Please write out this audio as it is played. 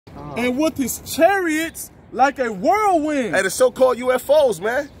And with his chariots like a whirlwind. Hey, the so-called UFOs,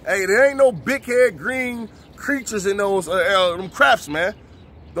 man. Hey, there ain't no big head green creatures in those them crafts, man.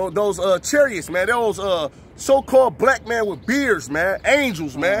 Those chariots, man. Those so-called black men with beards, man.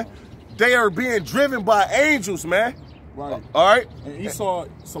 Angels, man. They are being driven by angels, man. Right. All right. And Esau,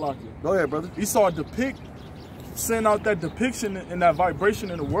 Salakia. Go ahead, brother. Esau send out that depiction and that vibration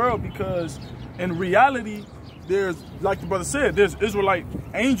in the world, because in reality, there's, like the brother said, there's Israelite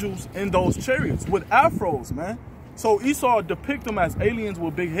angels in those chariots with afros, man. So Esau depict them as aliens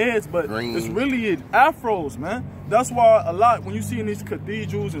with big heads, but it's really afros, man. That's why a lot, when you see in these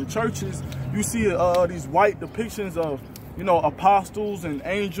cathedrals and churches, you see these white depictions of, you know, apostles and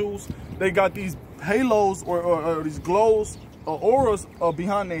angels. They got these halos or these glows or auras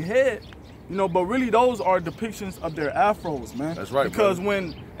behind their head, you know, but really those are depictions of their afros, man. That's right, because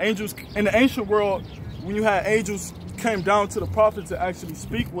when angels, in the ancient world, when you had angels came down to the prophets to actually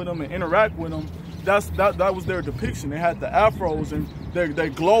speak with them and interact with them, that was their depiction. They had the afros and their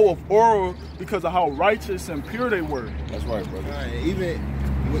glow of aura because of how righteous and pure they were. That's right, brother. Even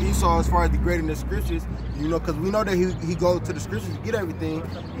with Esau, as far as degrading the scriptures, you know, because we know that he goes to the scriptures to get everything,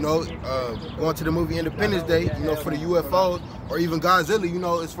 you know, going to the movie Independence Day, you know, for the UFOs, or even Godzilla, you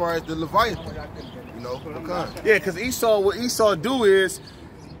know, as far as the Leviathan, you know. Yeah, because what Esau do is,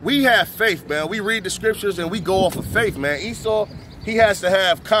 we have faith, man. We read the scriptures and we go off of faith, man. Esau, he has to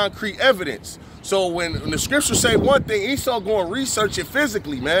have concrete evidence. So when the scriptures say one thing, Esau go and research it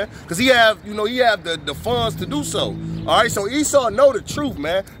physically, man, because he have the funds to do so. All right, so Esau know the truth,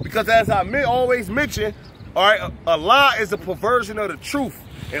 man, because as I always mention, all right, a lie is a perversion of the truth.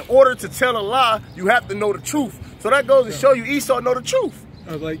 In order to tell a lie, you have to know the truth. So that goes to show you Esau know the truth.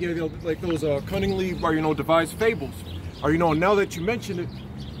 Like, you know, like those cunningly, or, you know, devised fables, or, you know, now that you mention it,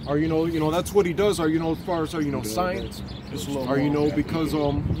 or, you know, that's what he does, or, you know, as far as, you know, science, or, you know, because,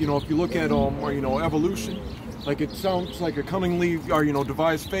 you know, if you look at, or, you know, evolution, like, it sounds like a cunningly, or, you know,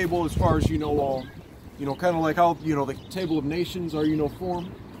 devised fable as far as, you know, kind of like how, you know, the Table of Nations are, you know,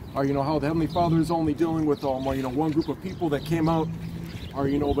 formed, or, you know, how the Heavenly Father is only dealing with, or, you know, one group of people that came out, or,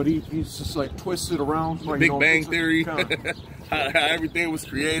 you know, but he's just, like, twisted around. Or, Big you know, Bang Theory, how everything was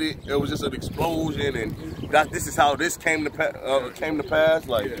created. It was just an explosion, and this is how this came to pass.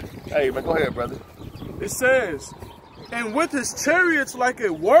 Like, hey, man, go ahead, brother. It says, and with his chariots like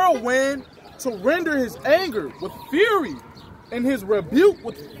a whirlwind, to render his anger with fury, and his rebuke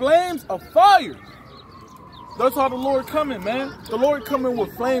with flames of fire. That's how the Lord coming, man. The Lord coming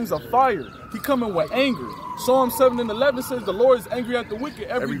with flames of fire. He coming with anger. Psalm 7:11 says the Lord is angry at the wicked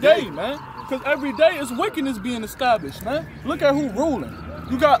every day, man. Because every day is wickedness being established, man. Look at who ruling.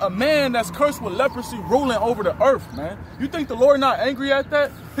 You got a man that's cursed with leprosy ruling over the earth, man. You think the Lord not angry at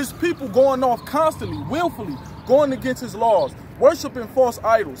that? His people going off constantly, willfully, going against his laws, worshiping false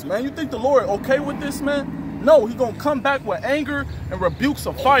idols, man. You think the Lord okay with this, man? No, he's going to come back with anger and rebukes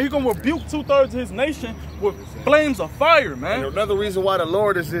of fire. He's going to rebuke 2/3 of his nation with flames of fire, man. And another reason why the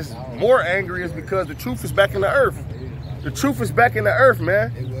Lord is just more angry is because the truth is back in the earth. The truth is back in the earth,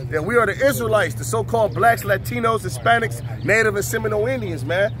 man. That we are the Israelites, the so-called blacks, Latinos, Hispanics, Native and Seminole Indians,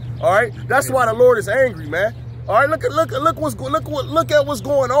 man. All right, that's why the Lord is angry, man. All right, look at what's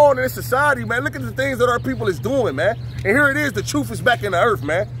going on in this society, man. Look at the things that our people is doing, man. And here it is, the truth is back in the earth,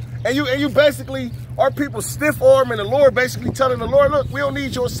 man. And you basically, our people stiff arm, and the Lord basically telling the Lord, look, we don't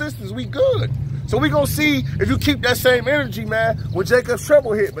need your assistance, we good. So we gonna see if you keep that same energy, man, when Jacob's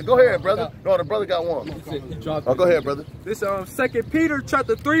trouble hit. But go ahead, brother. No, the brother got one. Oh, go ahead, brother. This 2 Peter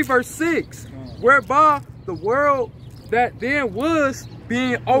chapter 3, verse 6, whereby the world that then was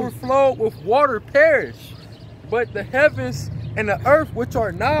being overflowed with water perished, but the heavens and the earth, which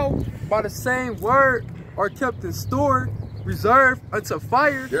are now by the same word, are kept in store, reserved unto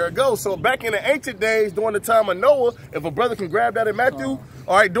fire. There it goes. So back in the ancient days, during the time of Noah, if a brother can grab that in Matthew,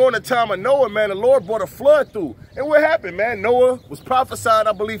 all right, during the time of Noah, man, the Lord brought a flood through. And what happened, man? Noah was prophesied,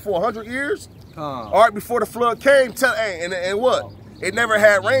 I believe, for 100 years. All right, before the flood came, and what? It never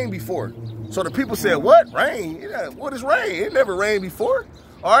had rain before. So the people said, what? Rain? What is rain? It never rained before.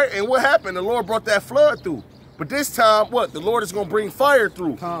 All right, and what happened? The Lord brought that flood through. But this time, what? The Lord is going to bring fire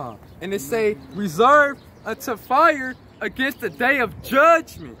through. And it say, reserved unto fire against the day of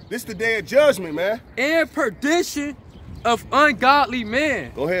judgment. This the day of judgment, man. And perdition of ungodly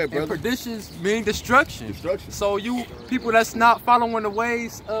men. Go ahead, brother. And perditions mean destruction. Destruction. So you people that's not following the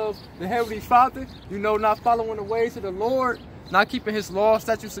ways of the Heavenly Father, you know, not following the ways of the Lord, not keeping his laws,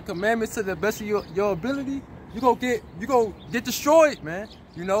 statutes, and commandments to the best of your ability, you go get destroyed, man.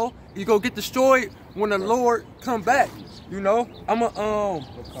 You know, you go get destroyed when the Lord come back. You know, I'ma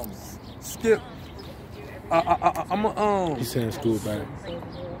skip He's saying school back.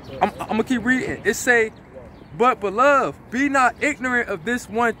 I'm gonna keep reading. It say, but beloved, be not ignorant of this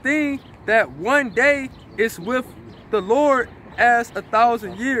one thing, that one day is with the Lord as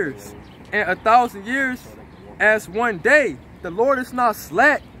 1,000 years, and 1,000 years as one day. The Lord is not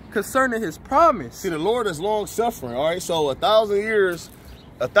slack concerning his promise. See, the Lord is long suffering, all right? So 1,000 years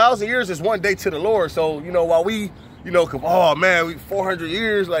is one day to the Lord. So, you know, while we, you know, oh man, we 400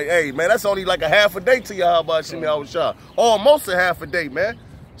 years, like, hey, man, that's only like a half a day to Yahweh Shemi Yahushua. Almost a half a day, man.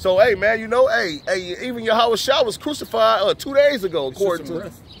 So, hey, man, you know, hey, even Yahushua was crucified 2 days ago, according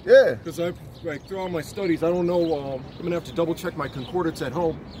to, yeah. Because like, through all my studies, I don't know, I'm going to have to double check my concordance at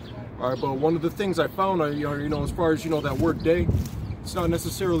home. All right, but one of the things I found, you know, as far as, you know, that word day, it's not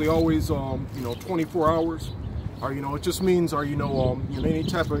necessarily always, you know, 24 hours. Or, you know, it just means, or, you know, any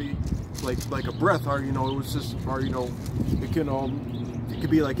type of, like a breath, or, you know, it was just, or, you know, it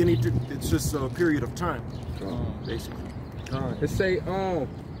could be like any, it's just a period of time, basically. It say,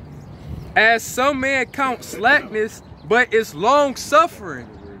 as some men count slackness, but it's long suffering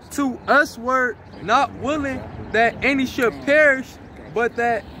to usward, not willing that any should perish, but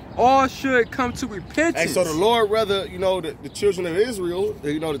that all should come to repentance. Hey, so the Lord rather, you know, the children of Israel,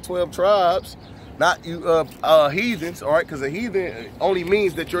 you know, the 12 tribes, not you heathens, all right? Because a heathen only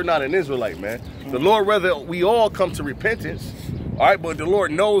means that you're not an Israelite, man. The Lord rather we all come to repentance, all right? But the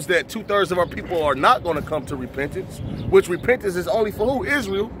Lord knows that 2/3 of our people are not going to come to repentance, which repentance is only for who?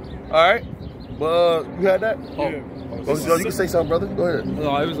 Israel, all right? But you had that? Yeah. Oh, so you can say something, brother. Go ahead.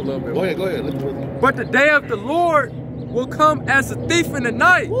 No, it was a little bit. Go ahead. But the day of the Lord will come as a thief in the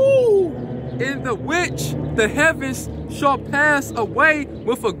night. Woo! In the which the heavens shall pass away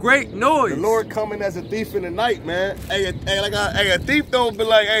with a great noise. The Lord coming as a thief in the night, man. Hey, a thief don't be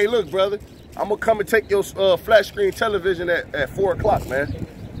like, hey, look, brother, I'm gonna come and take your flat screen television at 4 o'clock, man.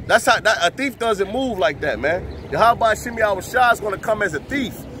 That's how a thief doesn't move like that, man. Yahweh Shemi Yahushua is gonna come as a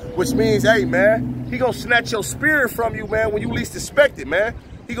thief, which means, hey, man, he gonna snatch your spirit from you, man, when you least expect it, man.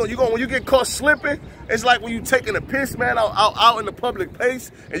 When you get caught slipping, it's like when you taking a piss, man, out in the public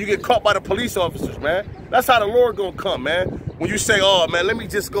place, and you get caught by the police officers, man. That's how the Lord gonna come, man. When you say, oh, man, let me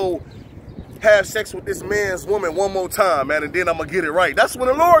just go have sex with this man's woman one more time, man, and then I'm gonna get it right. That's when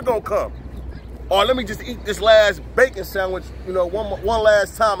the Lord gonna come. Or let me just eat this last bacon sandwich, you know, one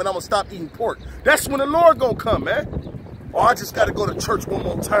last time, and I'm gonna stop eating pork. That's when the Lord gonna come, man. Or I just gotta go to church one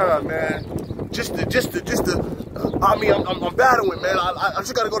more time, man. I mean, I'm battling, man. I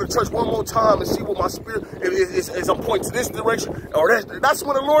just gotta go to church one more time and see what my spirit is. I'm pointing to this direction, or that's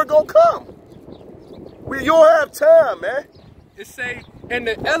when the Lord gonna come. You don't have time, man. It say, and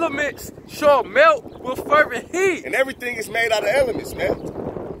the elements shall melt with fervent heat. And everything is made out of elements,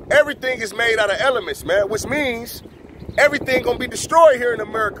 man. Everything is made out of elements, man. Which means everything gonna be destroyed here in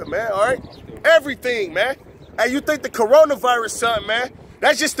America, man. All right, everything, man. Hey, you think the coronavirus, son, man?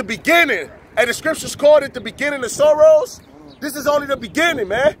 That's just the beginning. Hey, the scriptures called it the beginning of sorrows. This is only the beginning,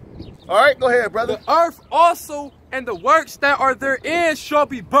 man. All right, go ahead, brother. The earth also and the works that are therein shall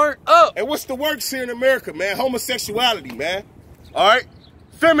be burnt up. And what's the works here in America, man? Homosexuality, man. All right?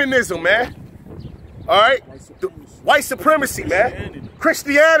 Feminism, man. All right? White supremacy, man.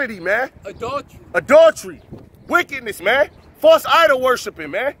 Christianity, man. Adultery. Wickedness, man. False idol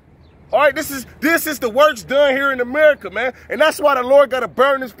worshiping, man. All right, this is the works done here in America, man. And that's why the Lord got to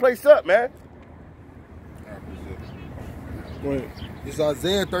burn this place up, man. It's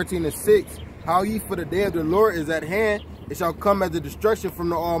Isaiah 13:6. How ye for the day of the Lord is at hand, it shall come as a destruction from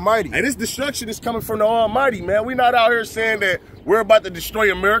the Almighty. And this destruction is coming from the Almighty, man. We're not out here saying that we're about to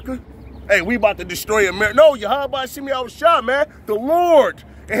destroy America. Hey, we about to destroy America. No, Yahweh Shemi Yahushua, man. The Lord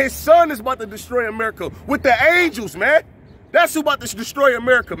and his son is about to destroy America with the angels, man. That's who about to destroy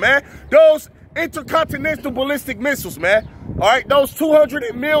America, man. Those intercontinental ballistic missiles, man. All right, those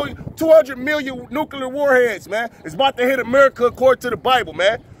 200 million nuclear warheads, man, is about to hit America according to the Bible,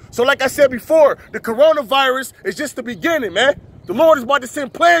 man. So like I said before, the coronavirus is just the beginning, man. The Lord is about to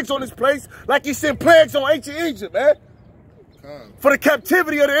send plagues on this place like he sent plagues on ancient Egypt, man. For the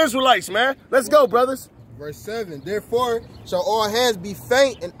captivity of the Israelites, man. Let's go, brothers. Verse 7, therefore shall all hands be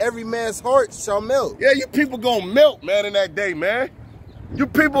faint and every man's heart shall melt. Yeah, you people gonna melt, man, in that day, man. You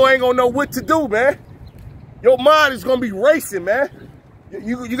people ain't gonna know what to do, man. Your mind is gonna be racing, man.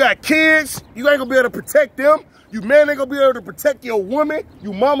 You got kids, you ain't gonna be able to protect them. You men ain't gonna be able to protect your woman,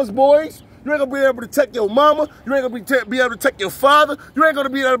 you mama's boys. You ain't gonna be able to protect your mama. You ain't gonna be able to protect your father. You ain't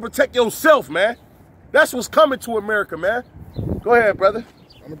gonna be able to protect yourself, man. That's what's coming to America, man. Go ahead, brother.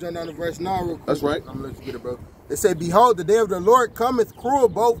 I'm gonna jump down to verse 9 real quick. That's right. I'm gonna let you get it, bro. It said, behold, the day of the Lord cometh cruel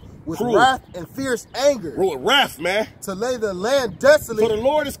both with wrath and fierce anger. Wrath, man. To lay the land desolate. So the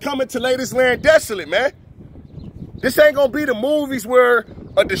Lord is coming to lay this land desolate, man. This ain't gonna be the movies where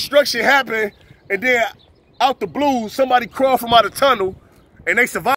a destruction happened and then out the blue, somebody crawled from out a tunnel and they survived.